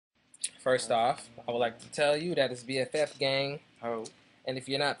First off, I would like to tell you that it's BFF gang. Oh. And if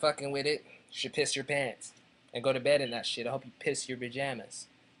you're not fucking with it, you should piss your pants. And go to bed in that shit. I hope you piss your pajamas.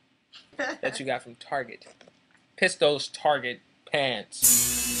 That you got from Target. Piss those Target pants.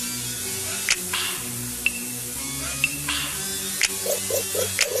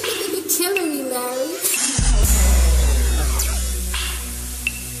 You're killing me, Larry.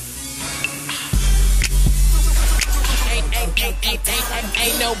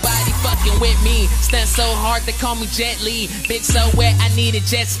 Ain't nobody fucking with me. Stunt so hard they call me Jet Li. Bitch so wet I need a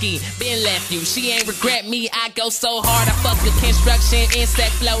jet ski. Been left you, she ain't regret me. I go so hard I fuck the construction.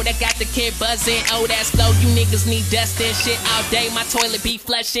 Insect flow that got the kid buzzing. Oh that's slow, you niggas need dusting. Shit all day, my toilet be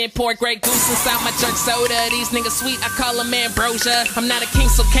flushing. Pour Grey Goose inside my jerk soda. These niggas sweet, I call them ambrosia. I'm not a king,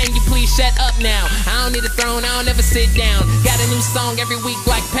 so can you please shut up now? I don't need a throne, I don't ever sit down. Got a new song every week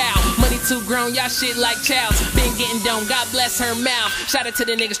like pow. Money too grown, y'all shit like chows. Been getting dome, God bless her mouth. Shout out to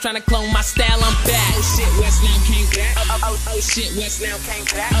the niggas tryna clone my style, I'm back. Oh shit, Wes Nyle came back. Oh shit, Wes Nyle came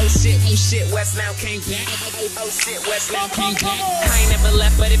back. Oh shit, Wes Nyle came back. Oh shit, Wes Nyle came back. I ain't never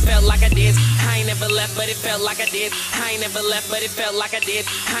left, but it felt like I did. I ain't never left, but it felt like I did. I ain't never left, but it felt like I did.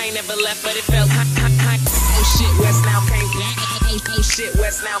 I ain't never left, but it felt. Oh shit, Wes Nyle came back. Oh shit,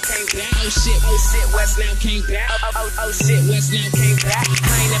 Wes Nyle came back. Oh shit, Wes Nyle came back. Oh shit, Wes Nyle came back.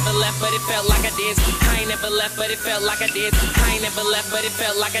 I ain't never left, but it felt like I did. I ain't never left, but it felt like I did. I ain't never left, but it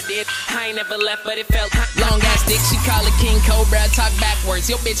felt like I did. I ain't never left, but it felt. Long ass dick, she call it King Cobra. Talk backwards,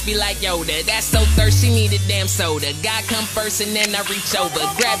 your bitch be like Yoda. That's so thirsty, she need a damn soda. God come first and then I reach over.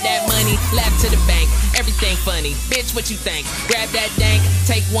 Grab that money, laugh to the bank. Everything funny, bitch, what you think? Grab that dank,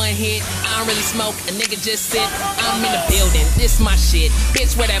 take one hit. I don't really smoke, a nigga just sit. I'm in the building, this my shit.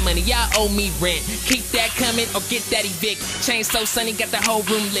 Bitch, where that money? Y'all owe me rent. Keep that coming or get that evict. Chain so sunny, got the whole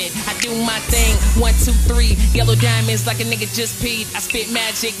room lit. I do my thing, 1, 2, 3. Yellow diamonds like a nigga just peed. I spit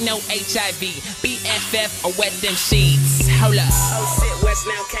magic, no HIV. BFF or wet them sheets. Hold up. Oh shit, Wes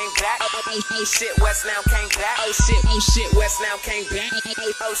Nyle came back. Oh shit, Wes Nyle came back. Oh shit, Wes Nyle came back.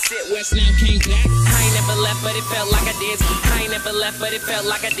 Oh shit, Wes Nyle came back. I ain't never left, but it felt like I did. I ain't never left, but it felt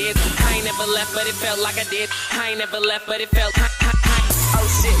like I did. I ain't never left, but it felt like I did. I ain't never left, but it felt. Oh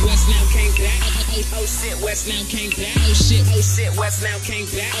shit, Wes Nyle came back. Oh shit, Wes Nyle came back. Oh shit, Wes Nyle came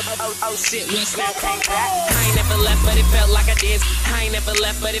back. Oh shit, Wes Nyle came back. I ain't never left, but it felt like I did. I ain't never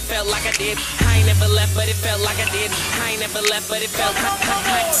left, but it felt like I did. I ain't never left, but it felt like I did. I ain't never left, but it felt.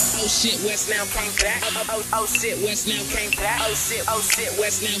 Oh shit, Wes Nyle came back. Oh shit, Wes Nyle came back. Oh shit,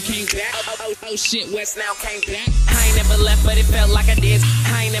 Wes Nyle came back. Oh shit, Wes Nyle came back. I ain't never left, but it felt like I did.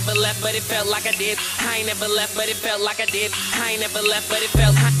 I ain't never left, but it felt like I did. I ain't never left, but it felt like I did. I ain't never left, but it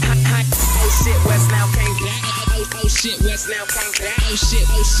felt. Oh shit, Wes Nyle came back. Oh shit, Wes Nyle came back. Oh shit,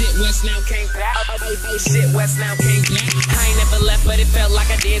 Wes Nyle came back. Oh shit, Wes Nyle came back. I ain't never left, but it felt like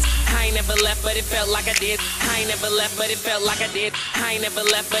I did. I ain't never left, but it felt like I did. I ain't never left, but it felt like I did. I ain't never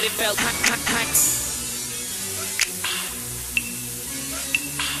left, but it felt.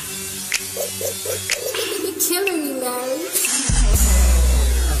 You're killing me, Larry.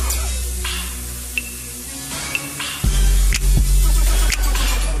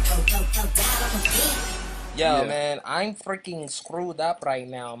 Yo, man, I'm freaking screwed up right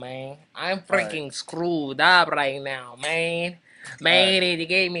now, man. I'm freaking screwed up right now, man. Man, they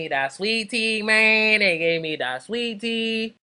gave me that sweet tea, man. They gave me that sweet tea.